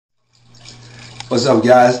What's up,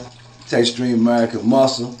 guys? Extreme American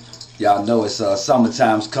Muscle. Y'all know it's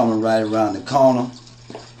summertime's coming right around the corner.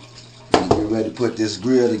 I'm get ready to put this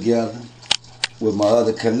grill together with my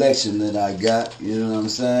other collection that I got. You know what I'm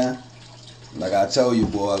saying? Like I told you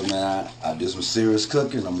boys, man, I do some serious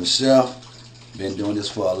cooking. I'm a chef. Been doing this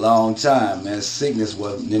for a long time, man. Sickness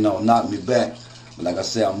was, knocked me back. But like I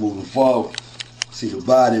said, I'm moving forward. See the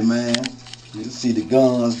body, man. You can see the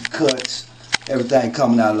guns, the cuts, everything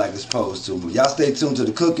coming out like it's supposed to. But y'all stay tuned to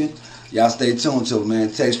the cooking. Y'all stay tuned to it, man.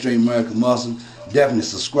 Extreme American Muscle. Definitely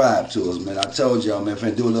subscribe to us, man. I told y'all, man,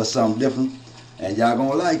 finna do a little something different, and y'all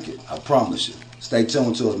gonna like it. I promise you. Stay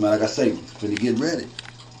tuned to us, man. Like I say, finna get ready.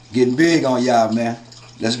 Getting big on y'all, man.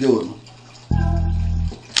 Let's do it, man.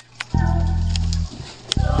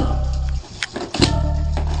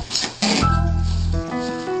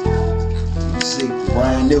 You see,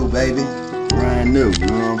 brand new, baby. Brand new, you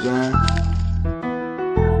know what I'm saying?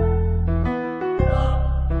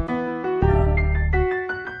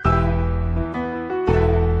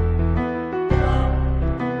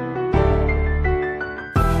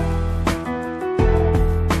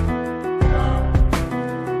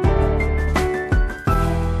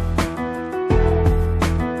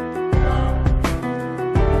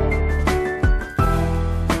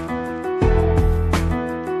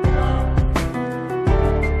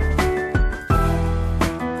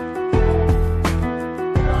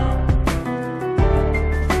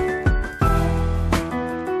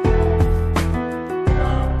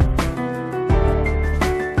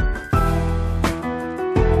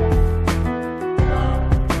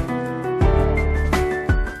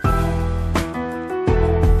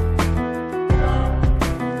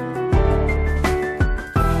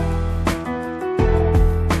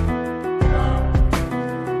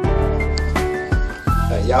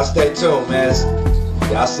 Y'all stay tuned, man.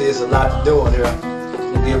 Y'all see it's a lot to do in here.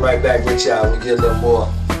 We'll get right back with y'all. We'll get a little more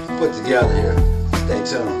put together here. Stay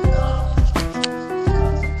tuned.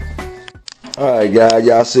 Alright, guys.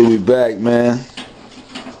 Y'all see we back, man.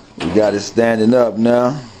 We got it standing up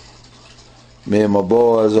now. Me and my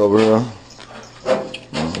boys over here.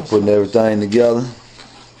 Putting everything together.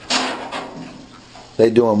 They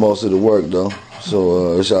doing most of the work, though.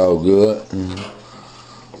 So it's all good.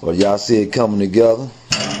 Well, y'all see it coming together.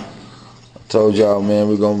 Told y'all, man,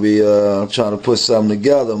 we're gonna be trying to put something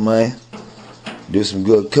together, man. Do some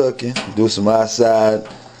good cooking, do some outside,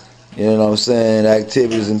 you know what I'm saying,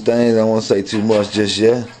 activities and things. I don't want to say too much just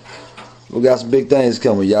yet. We got some big things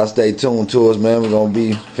coming. Y'all stay tuned to us, man. We're gonna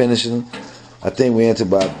be finishing. I think we into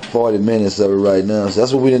about 40 minutes of it right now. So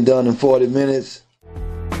that's what we done in 40 minutes.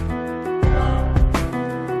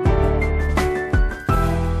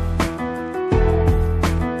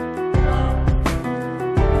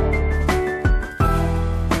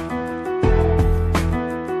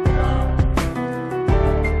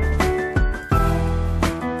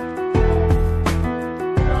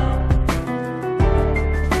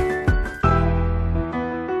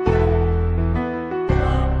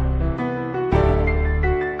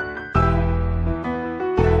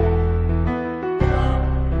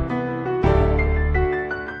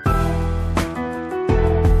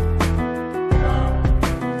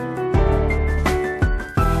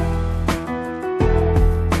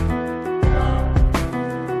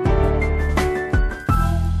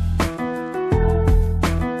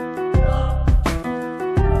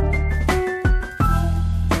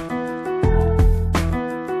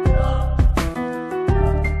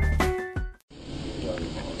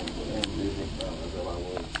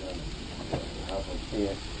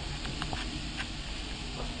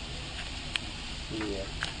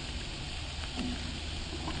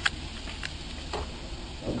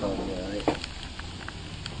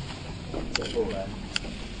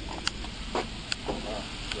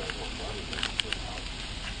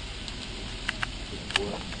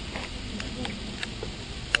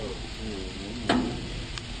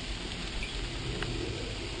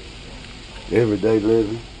 Everyday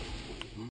living.